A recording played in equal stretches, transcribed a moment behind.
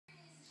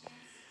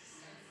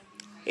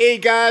Hey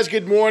guys,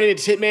 good morning.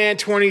 It's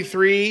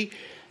Hitman23,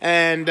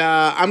 and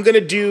I'm gonna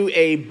do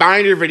a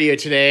binder video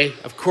today.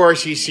 Of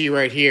course, you see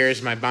right here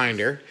is my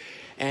binder.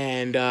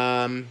 And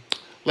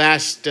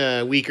last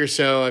week or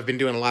so, I've been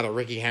doing a lot of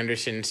Rickey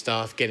Henderson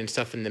stuff, getting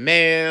stuff in the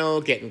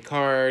mail, getting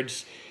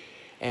cards,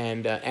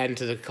 and adding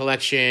to the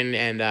collection.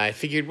 And I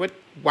figured,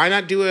 why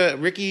not do a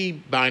Rickey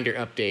binder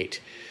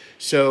update?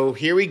 So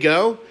here we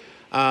go.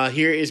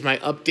 Here is my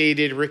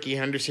updated Rickey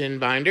Henderson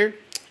binder.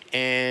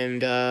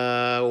 And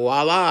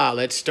voila,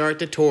 let's start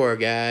the tour,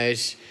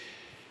 guys.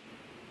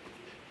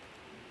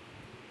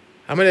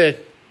 I'm going to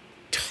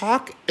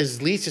talk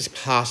as least as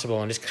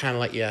possible and just kind of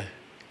let you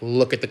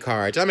look at the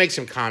cards. I'll make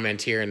some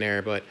comments here and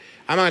there, but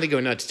I'm not going to go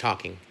nuts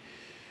talking,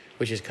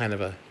 which is kind of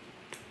a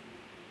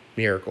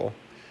miracle.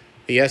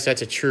 But yes,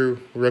 that's a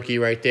true rookie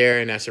right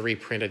there, and that's a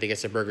reprint. I think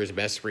it's the Burger's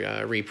Best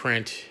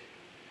reprint.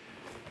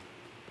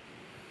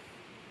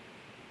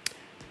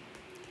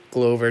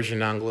 Glow version,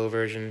 non-glow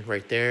version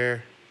right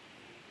there.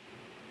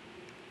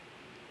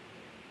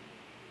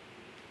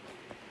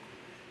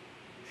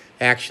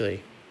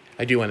 Actually,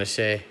 I do want to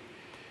say,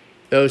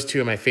 those two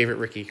are my favorite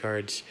Rickey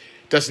cards.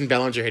 Dustin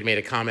Bellinger had made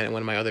a comment in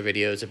one of my other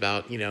videos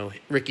about, you know,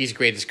 Rickey's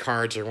greatest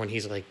cards are when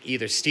he's like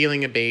either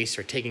stealing a base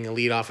or taking a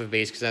lead off of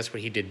base, because that's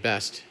what he did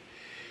best.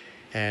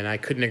 And I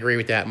couldn't agree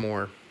with that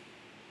more.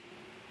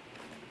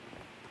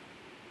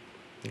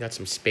 You got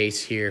some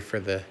space here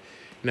for the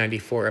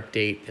 94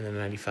 update and the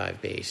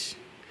 95 base.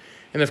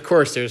 And of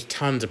course, there's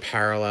tons of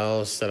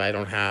parallels that I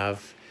don't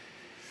have.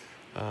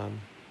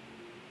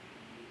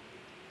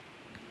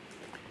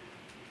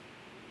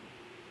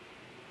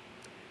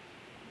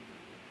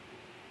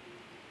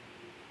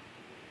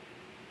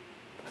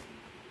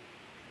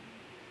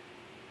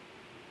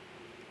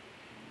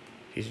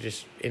 These are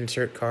just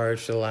insert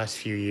cards for the last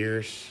few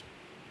years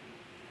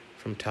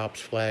from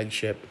Topps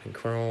Flagship and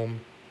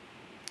Chrome.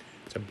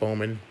 It's a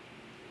Bowman.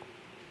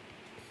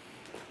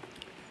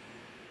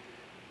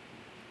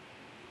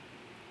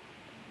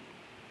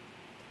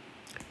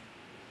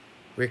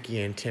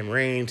 Rickey and Tim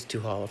Raines, two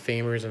Hall of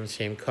Famers on the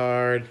same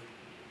card.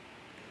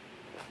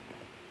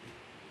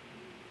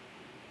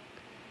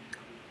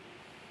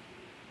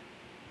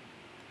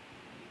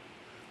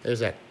 There's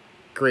that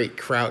great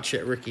crouch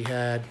that Rickey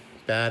had.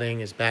 Batting,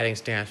 his batting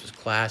stance was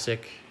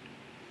classic.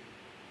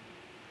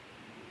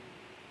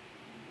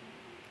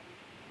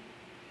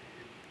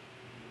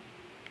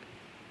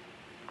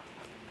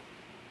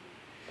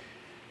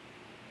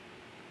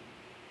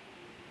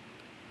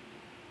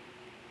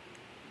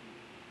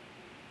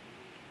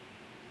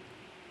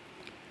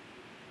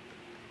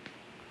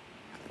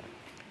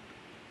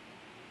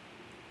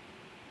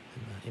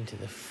 Into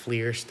the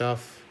Fleer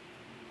stuff.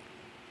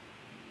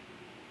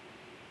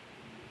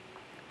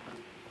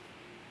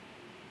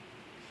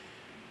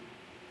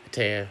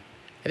 Tell you,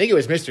 I think it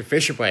was Mr.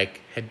 Fisherbike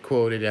had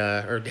quoted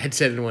or had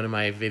said in one of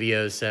my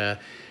videos,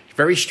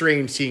 very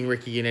strange seeing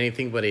Rickey in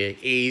anything but a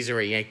A's or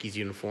a Yankees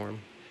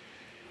uniform.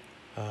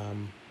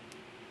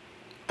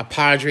 A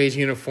Padres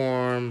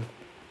uniform,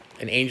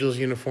 an Angels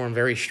uniform,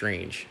 very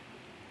strange.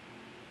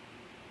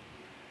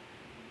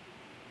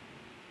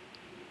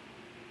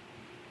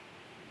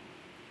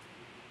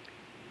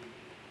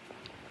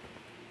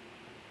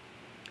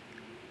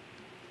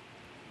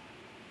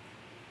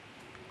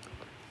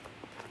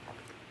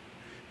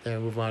 Then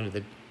we move on to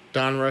the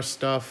Donruss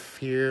stuff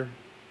here.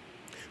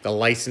 The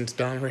licensed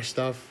Donruss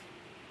stuff.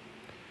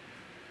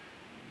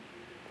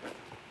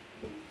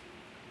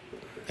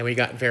 And we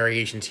got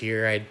variations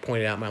here. I had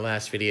pointed out in my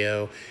last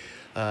video,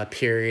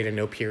 period and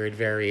no period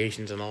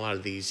variations on a lot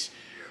of these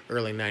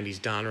early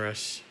 90s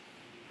Donruss.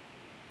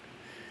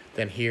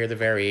 Then here, the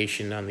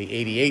variation on the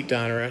 88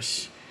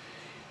 Donruss.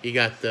 You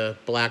got the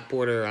black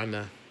border on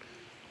the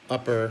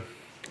upper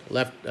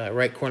left,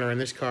 right corner in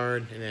this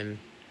card, and then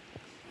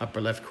upper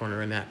left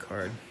corner in that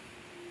card.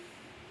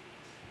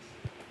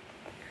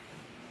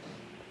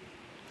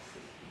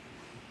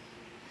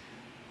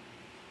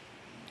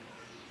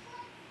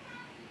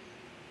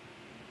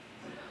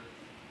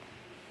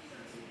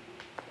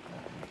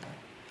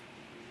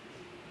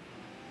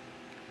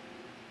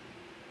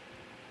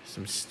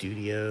 Some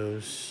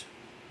studios.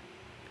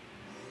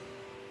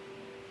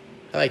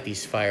 I like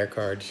these fire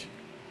cards.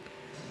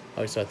 I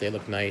always thought they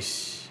looked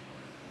nice.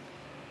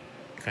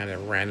 Kind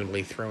of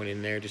randomly thrown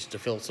in there just to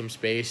fill some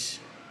space.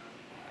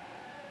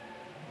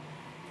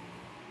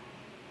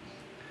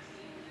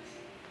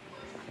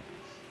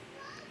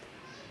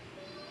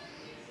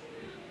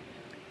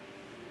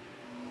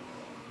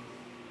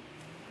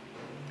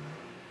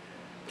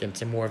 Getting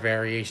some more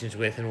variations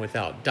with and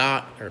without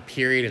dot or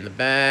period in the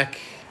back.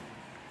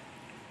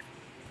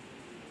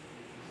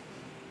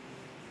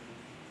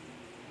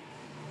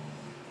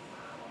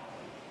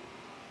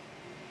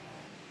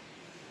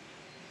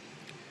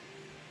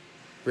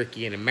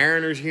 Rickey in a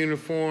Mariners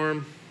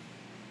uniform.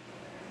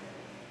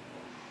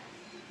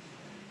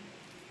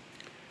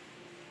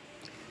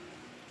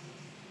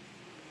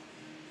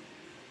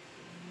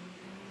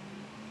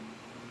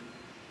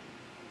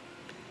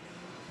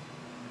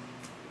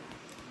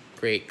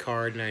 Great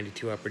card,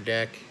 92 Upper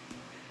Deck,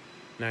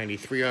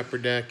 93 Upper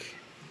Deck.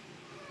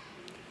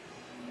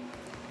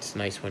 It's a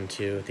nice one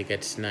too. I think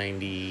that's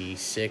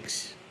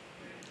 96.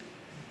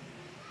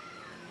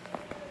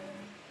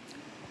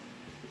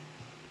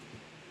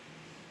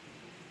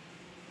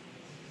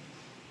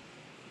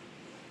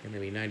 Or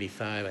maybe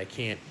 95. I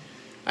can't.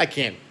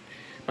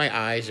 My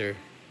eyes are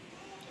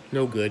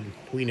no good.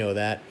 We know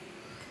that.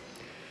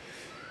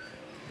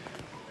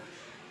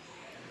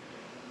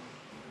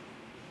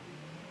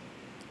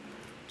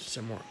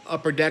 Some more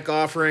Upper Deck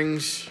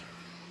offerings.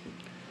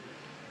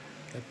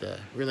 Got the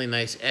really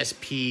nice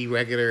SP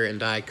regular and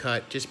die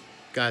cut. Just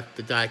got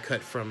the die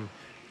cut from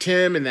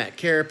Tim in that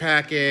care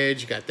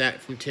package. Got that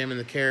from Tim in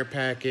the care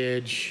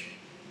package.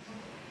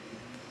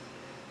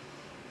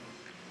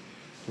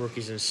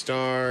 Rookies and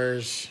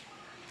Stars.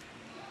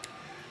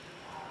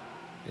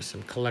 There's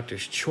some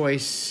Collector's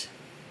Choice.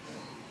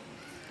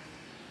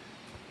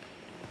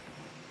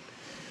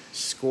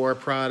 Score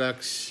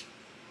products.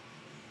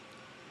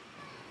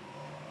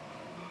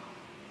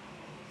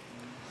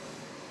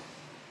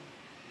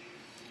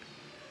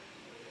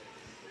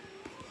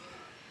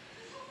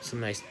 Some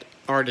nice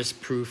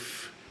artist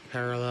proof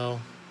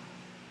parallel.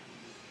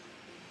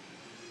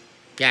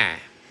 Yeah,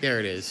 there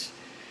it is.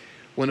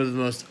 One of the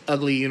most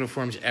ugly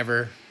uniforms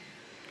ever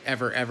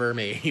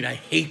made. I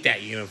hate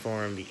that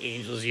uniform, the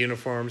Angels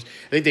uniforms.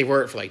 I think they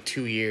wore it for like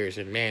 2 years,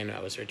 and man,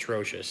 that was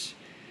atrocious.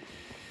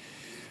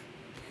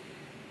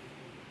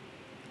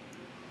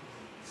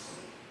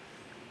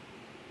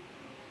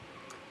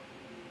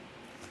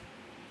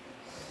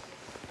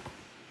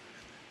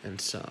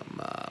 And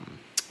some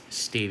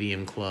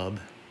Stadium Club.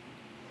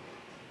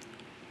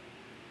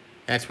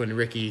 That's when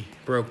Rickey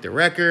broke the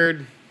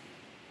record.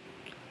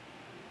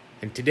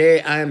 And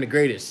today, I am the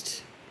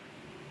greatest.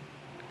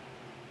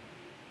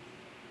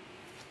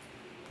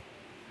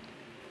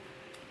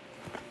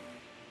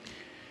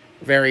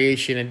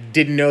 Variation. I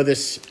didn't know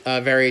this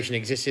variation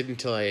existed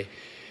until I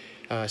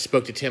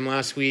spoke to Tim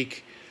last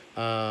week.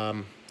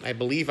 I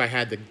believe I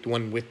had the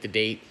one with the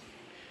date.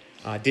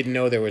 Didn't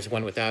know there was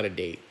one without a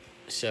date.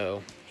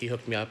 So he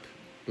hooked me up.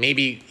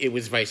 Maybe it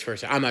was vice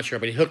versa. I'm not sure,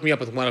 but he hooked me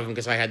up with one of them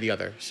because I had the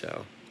other.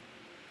 So,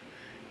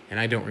 and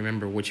I don't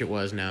remember which it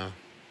was now.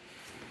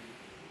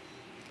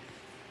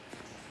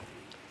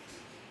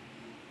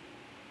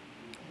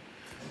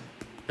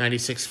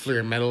 '96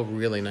 Fleer Metal,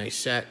 really nice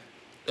set.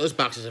 Those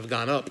boxes have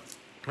gone up.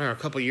 A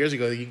couple years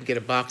ago, you can get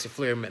a box of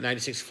Fleer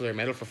 96 Fleer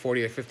Metal for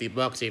 40 or 50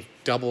 bucks. They've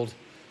doubled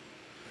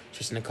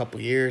just in a couple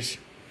years.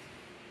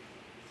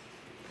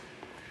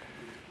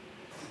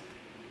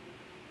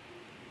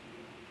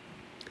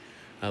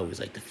 I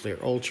always like the Fleer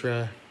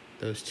Ultra.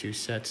 Those two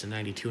sets, the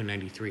 92 and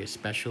 93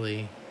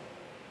 especially.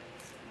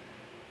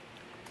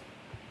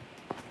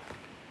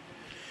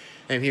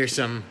 And here's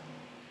some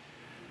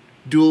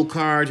dual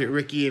cards with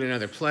Rickey and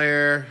another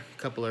player. A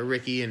couple of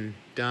Rickey and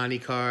Donnie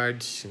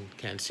cards, and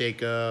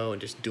Canseco,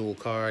 and just dual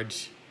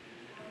cards.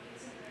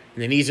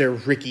 And then these are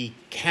Rickey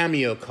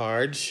cameo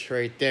cards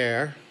right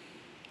there.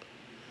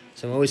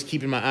 So I'm always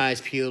keeping my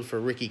eyes peeled for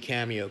Rickey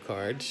cameo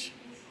cards.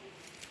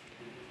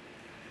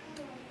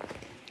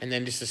 And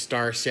then just a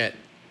star set.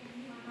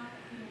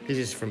 This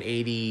is from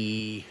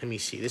 80, let me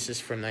see, this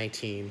is from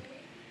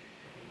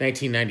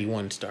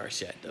 1991 star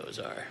set, those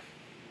are.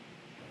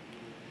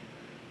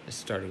 A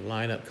starting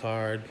lineup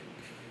card.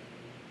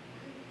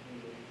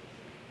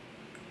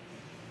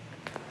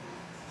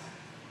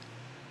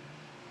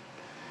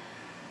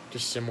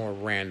 Just some more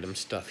random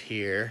stuff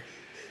here.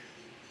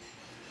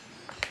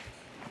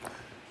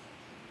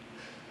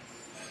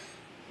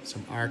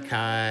 Some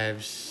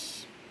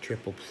archives,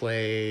 triple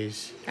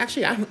plays.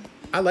 Actually,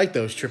 I like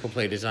those triple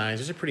play designs.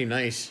 Those are pretty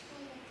nice.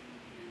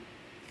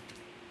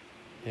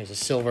 There's a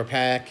silver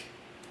pack.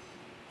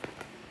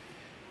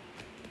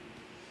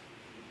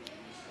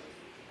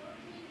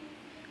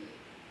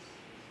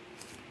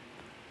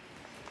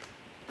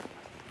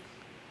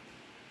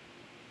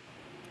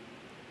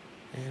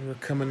 And we're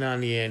coming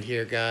on the end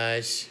here,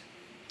 guys.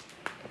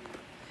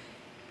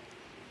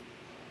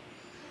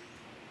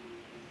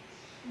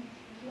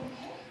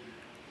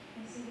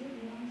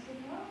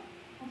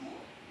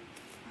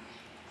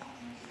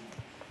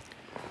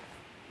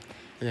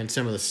 And then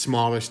some of the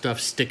smaller stuff,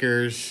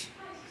 stickers,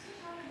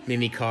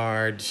 mini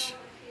cards.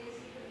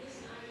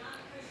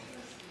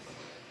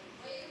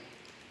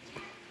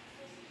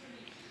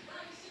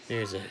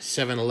 There's a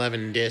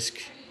 7-Eleven disc,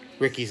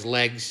 Rickey's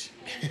legs,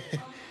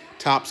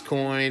 Topps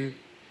coin,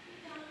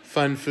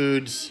 Fun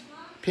Foods,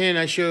 pin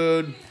I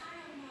showed.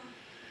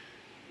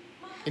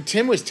 And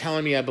Tim was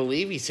telling me, I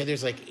believe, he said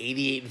there's like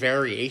 88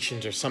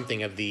 variations or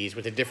something of these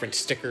with the different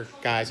sticker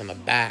guys on the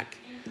back.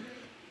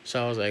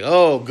 So I was like,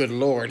 oh, good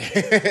Lord.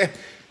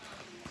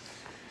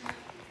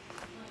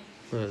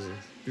 What was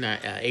it?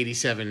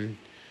 87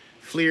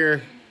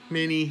 Fleer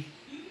Mini.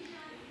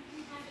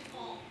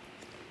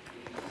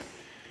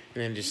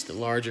 And then just the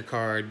larger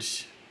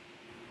cards.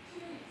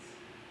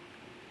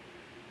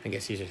 I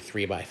guess these are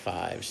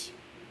 3x5s.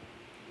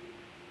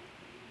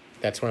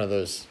 That's one of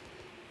those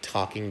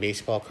talking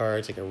baseball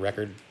cards, like a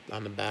record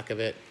on the back of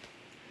it.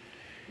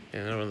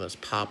 And one of those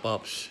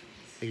pop-ups.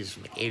 I think it's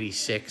from like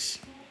 86.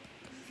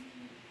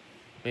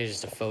 There's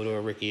just a photo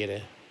of Rickey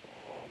at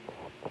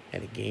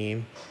a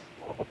game.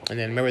 And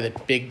then remember the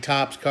big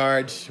Topps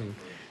cards?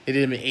 They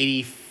did them in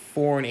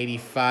 84 and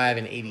 85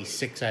 and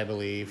 86, I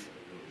believe.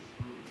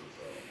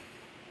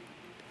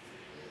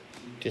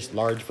 Just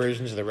large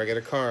versions of the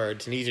regular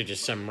cards. And these are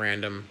just some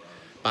random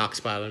box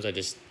bottoms I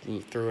just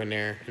threw in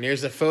there. And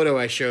here's the photo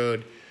I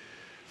showed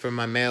from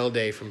my mail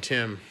day from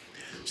Tim.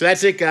 So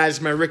that's it,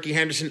 guys. My Rickey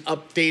Henderson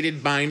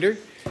updated binder.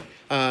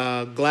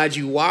 Glad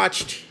you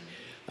watched.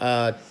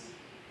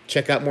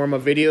 Check out more of my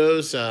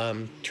videos.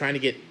 Trying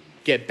to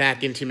get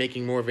back into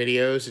making more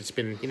videos. It's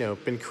been,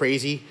 been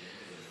crazy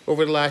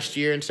over the last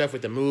year and stuff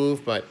with the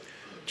move, but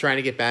trying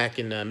to get back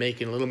and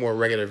making a little more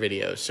regular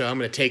videos. So I'm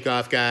going to take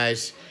off,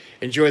 guys.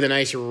 Enjoy the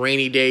nice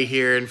rainy day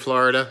here in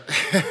Florida.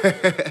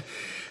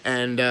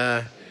 And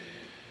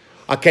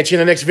I'll catch you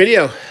in the next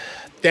video.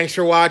 Thanks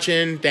for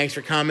watching. Thanks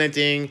for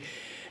commenting.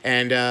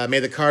 And may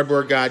the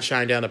cardboard god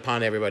shine down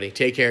upon everybody.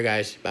 Take care,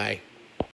 guys. Bye.